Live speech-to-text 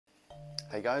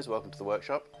Hey guys, welcome to the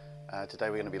workshop. Today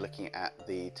we're going to be looking at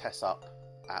the Tesup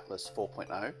Atlas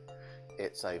 4.0.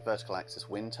 It's a vertical axis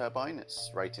wind turbine.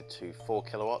 It's rated to 4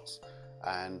 kilowatts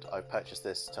and I've purchased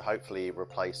this to hopefully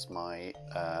replace my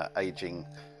aging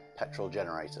petrol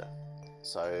generator.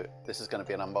 So this is going to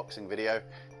be an unboxing video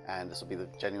and this will be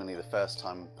genuinely the first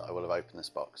time that I will have opened this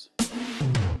box.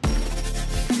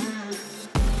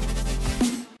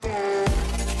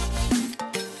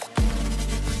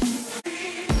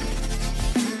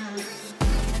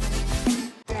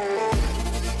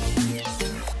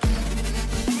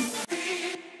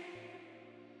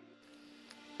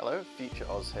 Hello, Future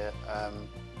Oz here.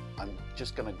 I'm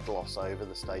just going to gloss over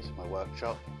the state of my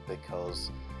workshop because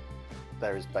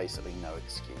there is basically no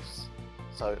excuse.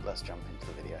 So let's jump into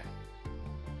the video.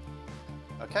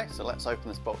 Okay, so let's open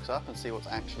this box up and see what's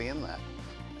actually in there.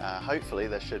 Hopefully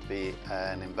there should be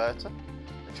an inverter,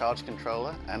 a charge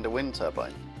controller and a wind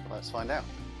turbine. Let's find out.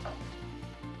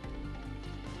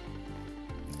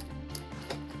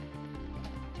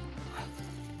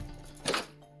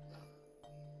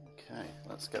 Okay,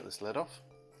 let's get this lid off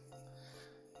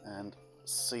and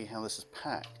see how this is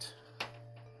packed.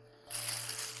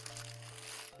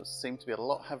 It seems to be a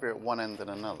lot heavier at one end than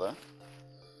another,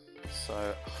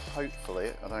 so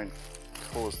hopefully I don't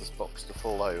cause this box to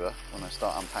fall over when I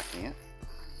start unpacking it.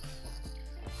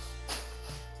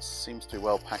 It seems to be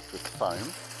well packed with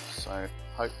foam, so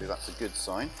hopefully that's a good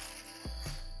sign.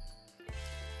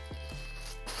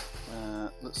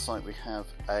 Looks like we have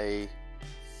a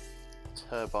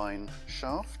turbine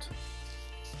shaft.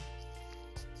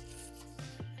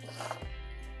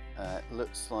 It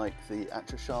looks like the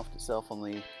actual shaft itself on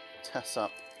the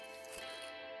Tesup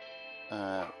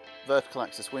vertical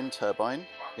axis wind turbine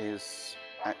is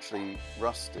actually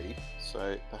rusty,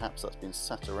 so perhaps that's been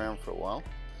sat around for a while.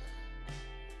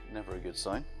 Never a good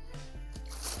sign.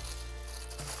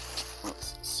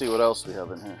 Let's see what else we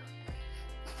have in here.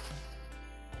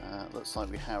 Looks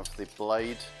like we have the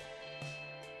blade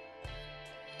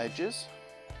edges.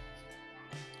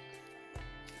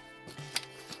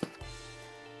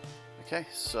 Okay,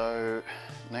 so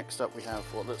next up we have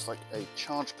what looks like a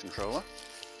charge controller.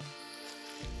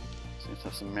 Seems to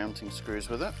have some mounting screws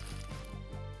with it.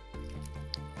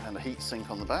 And a heat sink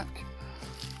on the back.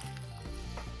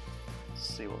 Let's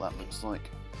see what that looks like.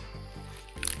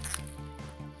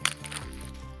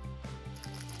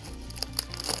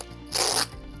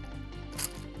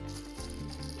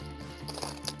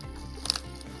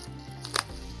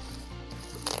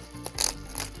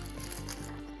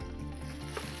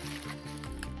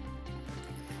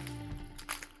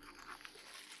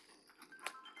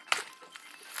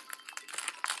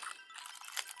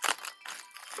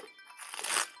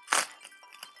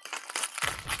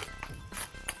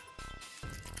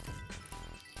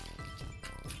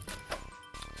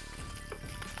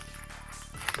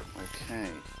 Okay,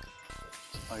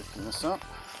 let's open this up.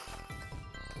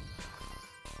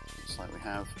 Looks like we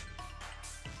have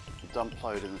a dump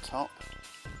load in the top,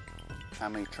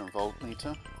 ammeter and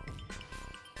voltmeter,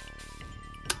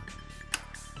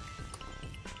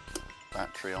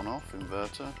 battery on off,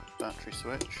 inverter, battery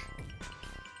switch,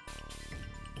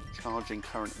 charging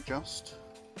current adjust,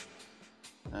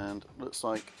 and looks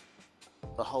like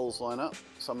the holes line up.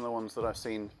 Some of the ones that I've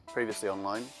seen previously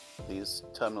online, these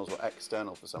terminals were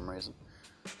external for some reason.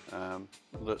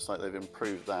 Looks like they've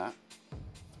improved that.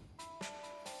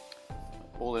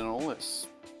 All in all, it's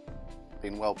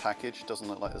been well packaged, doesn't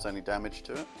look like there's any damage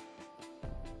to it.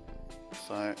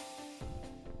 So I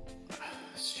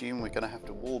assume we're going to have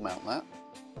to wall mount that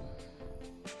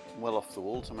well off the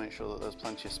wall to make sure that there's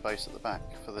plenty of space at the back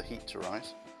for the heat to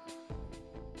rise.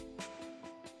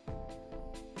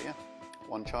 But yeah,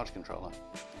 one charge controller.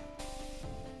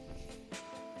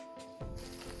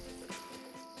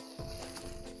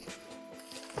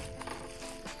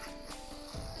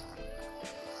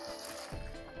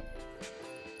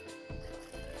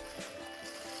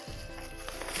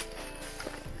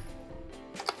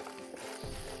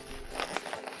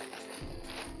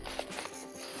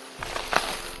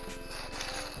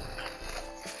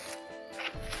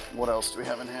 What else do we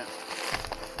have in here?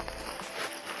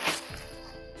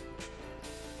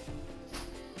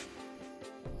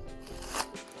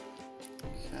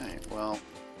 Okay, well,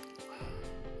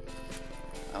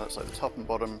 that looks like the top and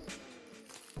bottom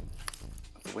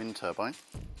of the wind turbine.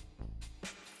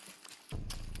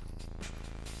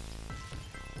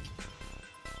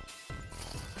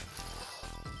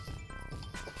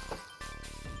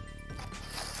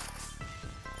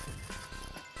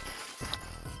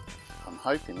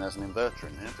 Hoping there's an inverter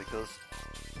in here because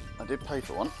I did pay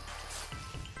for one.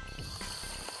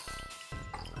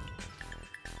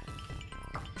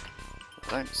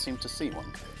 Don't seem to see one.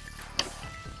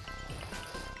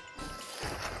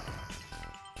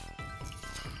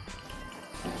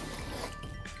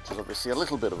 Which is obviously a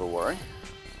little bit of a worry.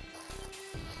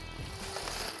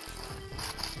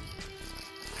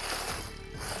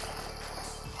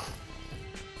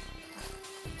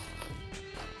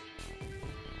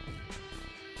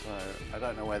 So I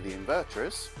don't know where the inverter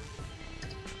is.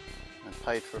 I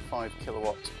paid for a 5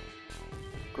 kilowatt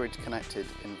grid connected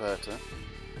inverter,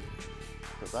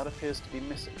 but that appears to be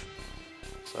missing.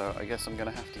 So I guess I'm going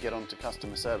to have to get onto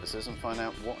customer services and find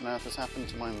out what on earth has happened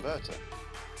to my inverter.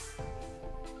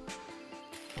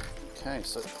 Okay,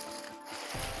 so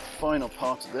final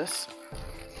part of this.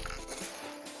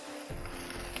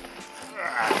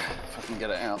 If I can get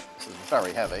it out, this is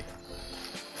very heavy.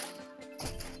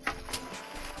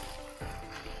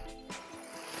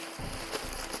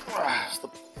 It's the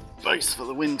base for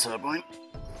the wind turbine.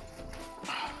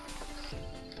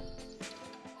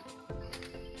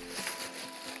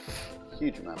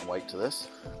 Huge amount of weight to this.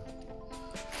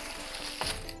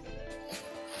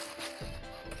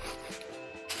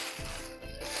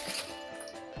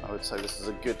 I would say this is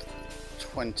a good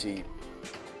 20,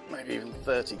 maybe even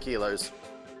 30 kilos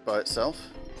by itself.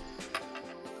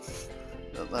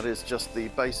 That is just the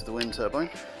base of the wind turbine.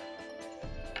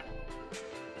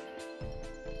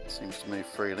 It seems to move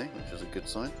freely, which is a good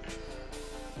sign.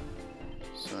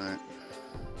 So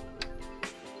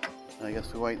I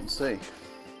guess we wait and see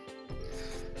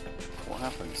what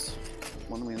happens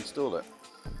when we install it.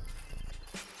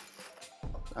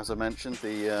 As I mentioned,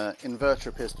 the inverter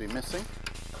appears to be missing.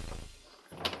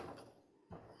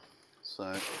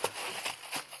 So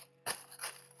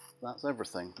that's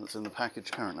everything that's in the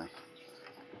package currently.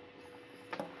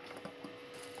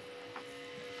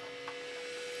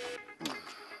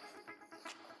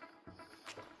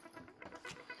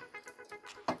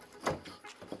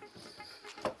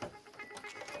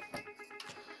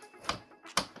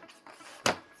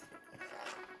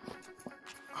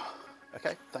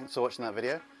 Okay, thanks for watching that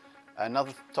video.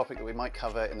 Another topic that we might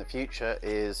cover in the future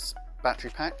is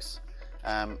battery packs.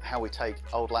 How we take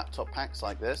old laptop packs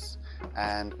like this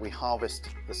and we harvest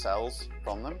the cells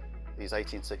from them, these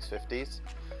 18650s.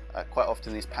 Quite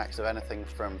often these packs have anything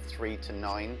from 3 to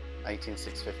 9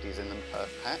 18650s in them per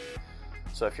pack.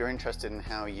 So if you're interested in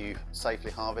how you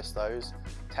safely harvest those,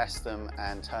 test them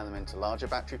and turn them into larger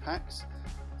battery packs,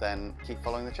 then keep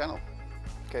following the channel.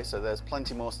 Okay, so there's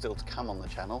plenty more still to come on the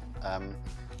channel.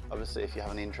 Obviously if you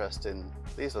have an interest in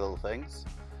these little things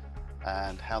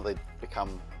and how they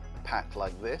become pack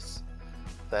like this,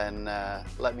 then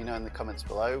let me know in the comments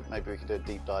below. Maybe we could do a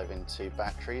deep dive into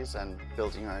batteries and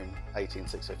building your own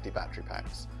 18650 battery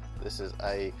packs. This is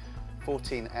a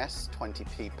 14S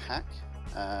 20p pack.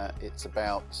 It's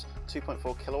about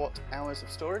 2.4 kilowatt hours of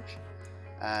storage,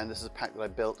 and this is a pack that I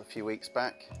built a few weeks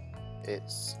back.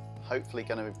 It's hopefully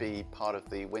going to be part of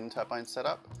the wind turbine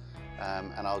setup,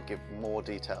 and I'll give more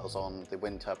details on the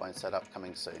wind turbine setup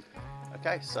coming soon.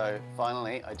 Okay, so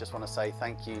finally, I just want to say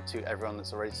thank you to everyone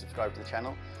that's already subscribed to the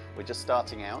channel. We're just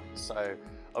starting out, so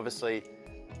obviously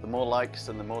the more likes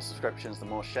and the more subscriptions, the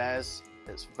more shares,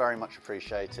 it's very much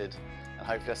appreciated, and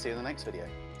hopefully I'll see you in the next video.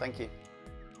 Thank you.